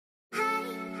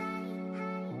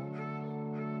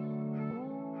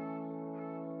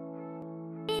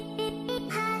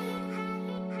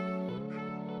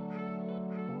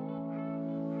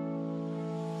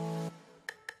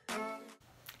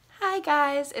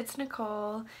guys, it's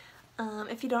Nicole.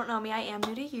 If you don't know me, I am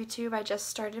new to YouTube. I just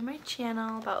started my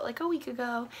channel about like a week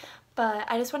ago, but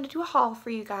I just wanted to do a haul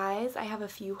for you guys. I have a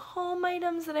few home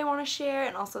items that I want to share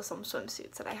and also some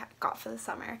swimsuits that I got for the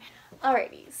summer.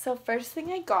 Alrighty, so first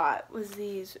thing I got was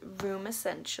these room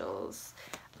essentials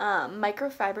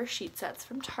microfiber sheet sets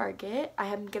from Target. I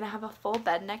am gonna have a full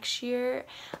bed next year.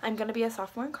 I'm gonna be a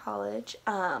sophomore in college,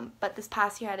 but this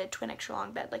past year I had a twin extra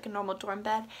long bed, like a normal dorm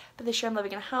bed, but this year I'm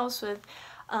living in a house with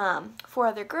 4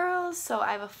 other girls, so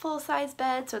I have a full-size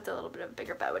bed, so it's a little bit of a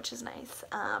bigger bed, which is nice.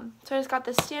 So I just got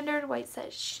the standard white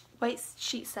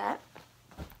sheet set.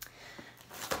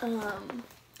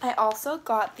 I also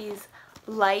got these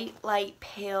light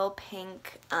pale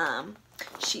pink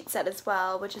sheet set as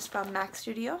well, which is from Mac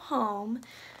Studio Home.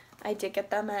 I did get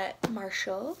them at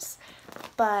Marshall's,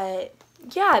 but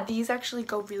yeah, these actually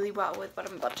go really well with what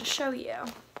I'm about to show you.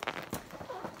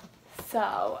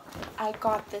 So I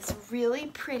got this really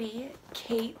pretty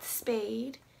Kate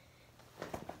Spade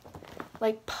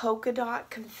like polka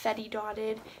dot confetti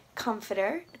dotted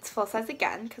comforter. It's full size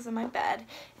again because of my bed,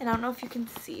 and I don't know if you can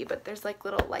see, but there's like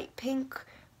little light pink,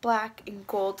 black, and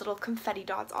gold little confetti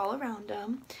dots all around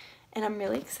them, and I'm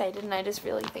really excited, and I just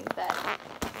really think that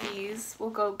these will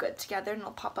go good together, and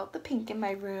I'll pop out the pink in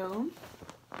my room.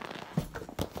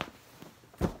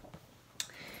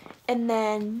 And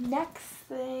then next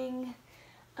thing,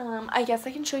 I guess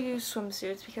I can show you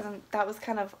swimsuits because that was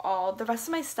kind of all. The rest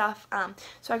of my stuff,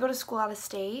 so I go to school out of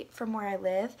state from where I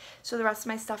live, so the rest of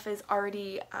my stuff is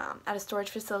already at a storage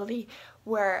facility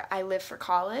where I live for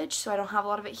college, so I don't have a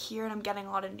lot of it here, and I'm getting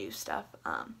a lot of new stuff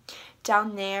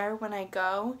down there when I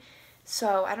go,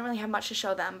 so I don't really have much to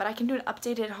show them, but I can do an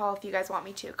updated haul if you guys want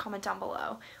me to. Comment down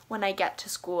below when I get to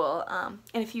school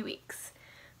in a few weeks.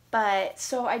 But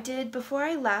so I did, before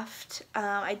I left,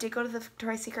 I did go to the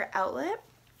Victoria's Secret outlet,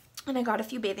 and I got a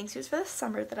few bathing suits for the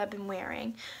summer that I've been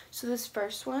wearing. So this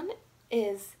first one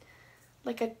is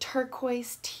like a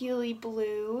turquoise tealy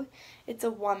blue. It's a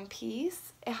one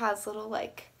piece. It has little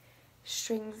like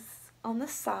strings on the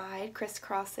side,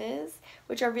 crisscrosses,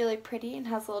 which are really pretty, and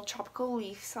has little tropical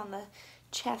leaves on the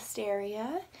chest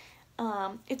area.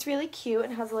 It's really cute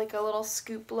and has like a little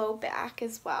scoop low back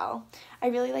as well. I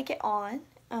really like it on.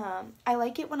 I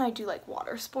like it when I do like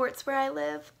water sports where I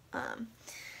live,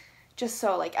 just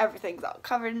so like everything's all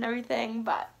covered and everything,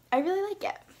 but I really like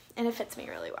it, and it fits me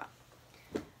really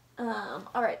well.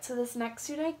 Alright, so this next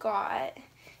suit I got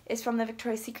is from the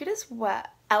Victoria's Secret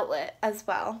outlet as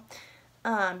well,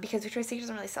 because Victoria's Secret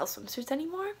doesn't really sell swimsuits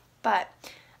anymore, but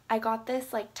I got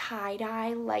this like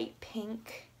tie-dye light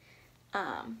pink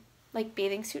like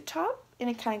bathing suit top, and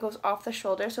it kind of goes off the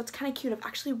shoulder, so it's kind of cute. I've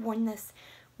actually worn this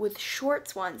with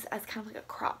shorts once as kind of like a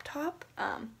crop top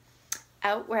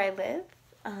out where I live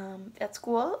at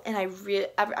school, and I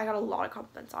got a lot of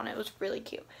compliments on it. It was really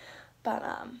cute. But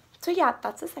so yeah,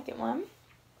 that's the second one.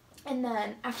 And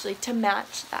then actually to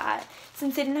match that,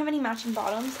 since they didn't have any matching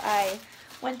bottoms, I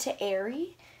went to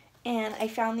Aerie and I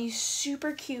found these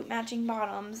super cute matching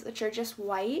bottoms, which are just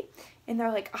white, and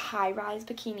they're like a high-rise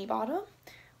bikini bottom,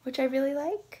 which I really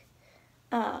like,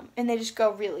 and they just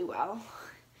go really well.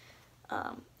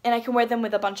 And I can wear them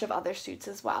with a bunch of other suits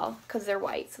as well because they're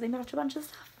white, so they match a bunch of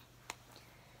stuff.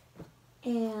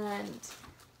 And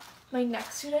my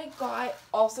next suit I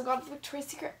also got at the Victoria's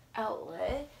Secret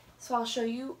outlet, so I'll show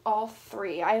you all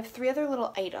three. I have 3 other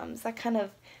little items that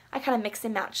I kind of mix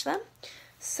and match them.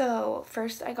 So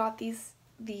first I got these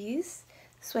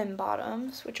swim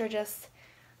bottoms, which are just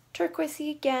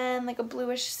turquoisey again, like a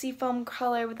bluish seafoam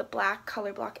color with a black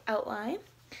color block outline.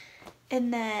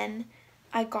 And then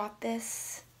I got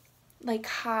this like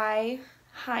high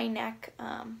neck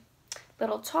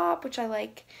little top, which I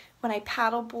like when I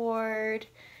paddleboard.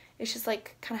 It's just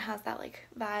like kind of has that like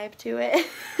vibe to it.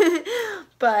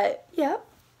 But yeah.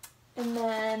 And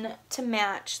then to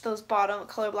match those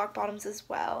color block bottoms as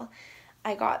well,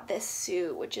 I got this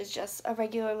suit, which is just a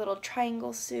regular little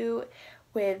triangle suit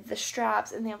with the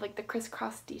straps, and they have like the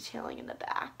crisscross detailing in the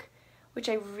back, which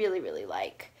I really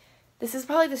like. This is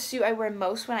probably the suit I wear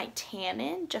most when I tan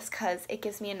in, just because it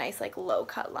gives me a nice like low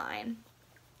cut line,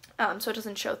 so it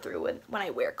doesn't show through when I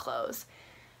wear clothes.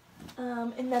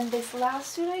 And then this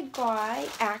last suit I got,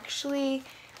 actually,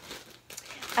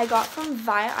 I got from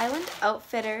Vaya Island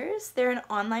Outfitters. They're an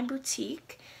online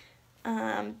boutique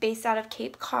based out of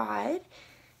Cape Cod,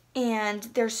 and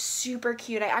they're super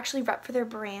cute. I actually rep for their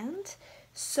brand.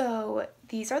 So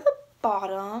these are the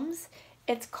bottoms.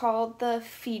 It's called the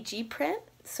Fiji print.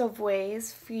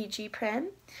 Sauvoy's Fiji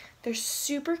print. They're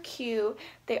super cute.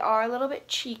 They are a little bit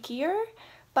cheekier,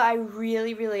 but I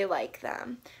really like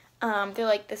them. They're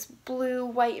like this blue,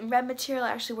 white, and red material.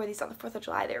 I actually wore these on the 4th of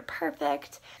July. They're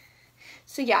perfect.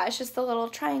 So yeah, it's just the little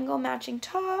triangle matching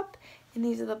top, and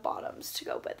these are the bottoms to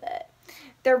go with it.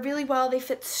 They're really well, they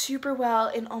fit super well,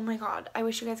 and oh my god, I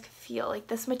wish you guys could feel, like,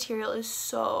 this material is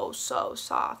so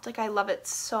soft. Like, I love it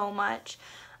so much.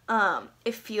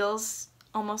 It feels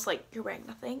almost like you're wearing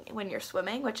nothing when you're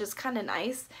swimming, which is kind of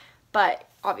nice, but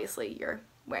obviously you're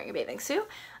wearing a bathing suit.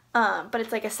 But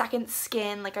it's like a second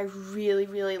skin. Like, I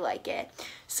really like it.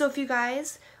 So if you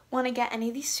guys want to get any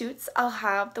of these suits, I'll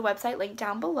have the website linked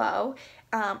down below,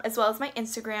 as well as my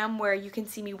Instagram, where you can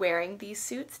see me wearing these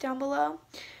suits down below,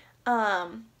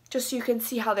 just so you can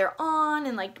see how they're on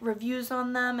and like reviews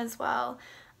on them as well.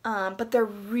 But they're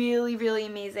really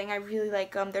amazing. I really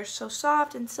like them. They're so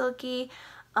soft and silky,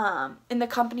 and the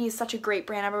company is such a great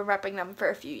brand. I've been repping them for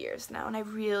a few years now, and I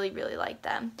really like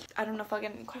them. I don't know if I'll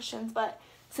get any questions, but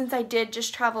since I did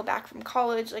just travel back from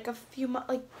college like a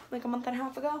month and a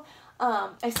half ago,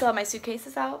 I still have my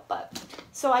suitcases out. But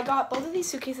so I got both of these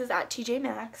suitcases at TJ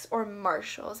Maxx or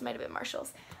Marshalls. Might have been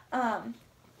Marshalls.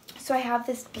 So I have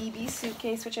this BB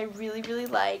suitcase, which I really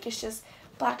like. It's just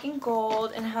black and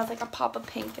gold, and it has like a pop of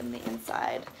pink in the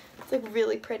inside. It's like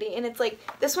really pretty, and it's like,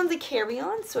 this one's a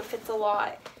carry-on, so it fits a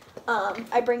lot.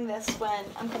 I bring this when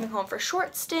I'm coming home for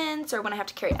short stints, or when I have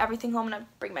to carry everything home, and I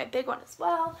bring my big one as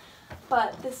well.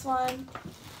 But this one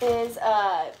is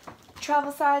a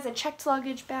travel size, a checked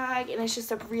luggage bag, and it's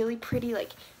just a really pretty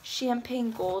like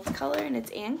champagne gold color, and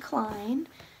it's Anne Klein,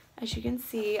 as you can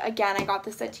see. Again, I got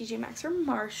this at TJ Maxx or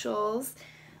Marshalls.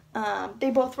 They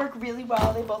both work really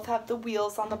well. They both have the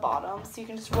wheels on the bottom, so you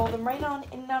can just roll them right on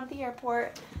in and out of the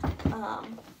airport.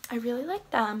 I really like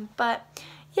them. But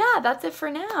yeah, that's it for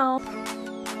now.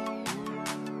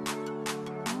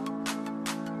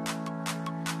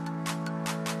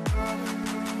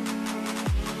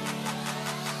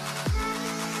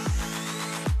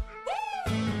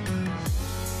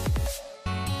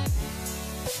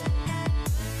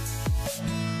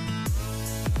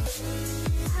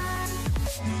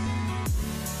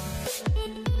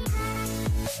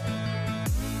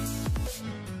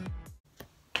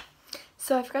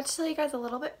 So I forgot to tell you guys a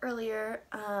little bit earlier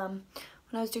when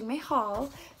I was doing my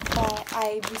haul, but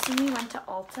I recently went to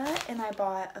Ulta and I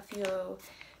bought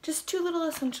just two little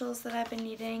essentials that I've been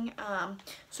needing.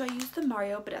 So I used the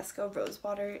Mario Badescu rose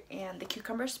water and the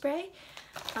cucumber spray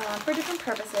for different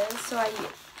purposes. So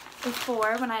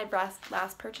before, when I had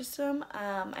last purchased them,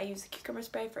 I used the cucumber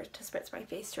spray to spritz my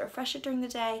face to refresh it during the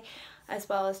day, as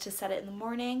well as to set it in the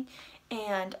morning.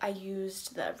 And I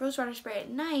used the rose water spray at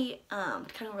night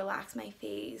to kind of relax my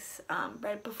face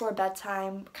right before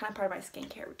bedtime, kind of part of my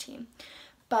skincare routine.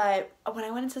 But when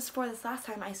I went into Sephora this last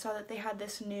time, I saw that they had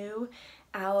this new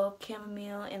aloe,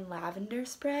 chamomile, and lavender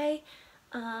spray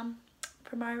from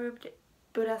Mario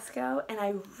Badescu, and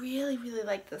I really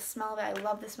like the smell of it. I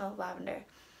love the smell of lavender.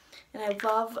 And I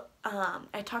love,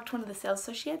 I talked to one of the sales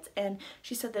associates, and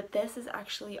she said that this is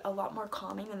actually a lot more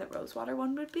calming than the rose water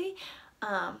one would be.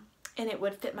 And it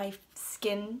would fit my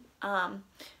skin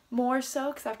more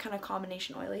so, because I have kind of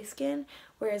combination oily skin,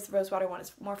 whereas the rose water one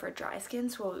is more for dry skin,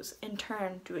 so it was in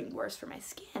turn doing worse for my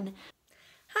skin.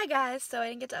 Hi guys, so I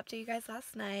didn't get to update you guys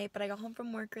last night, but I got home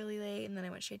from work really late, and then I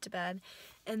went straight to bed.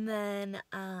 And then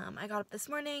I got up this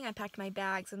morning, I packed my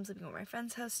bags, I'm sleeping at my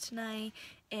friend's house tonight,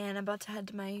 and I'm about to head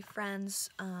to my friend's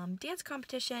dance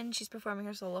competition. She's performing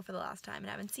her solo for the last time, and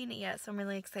I haven't seen it yet, so I'm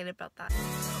really excited about that.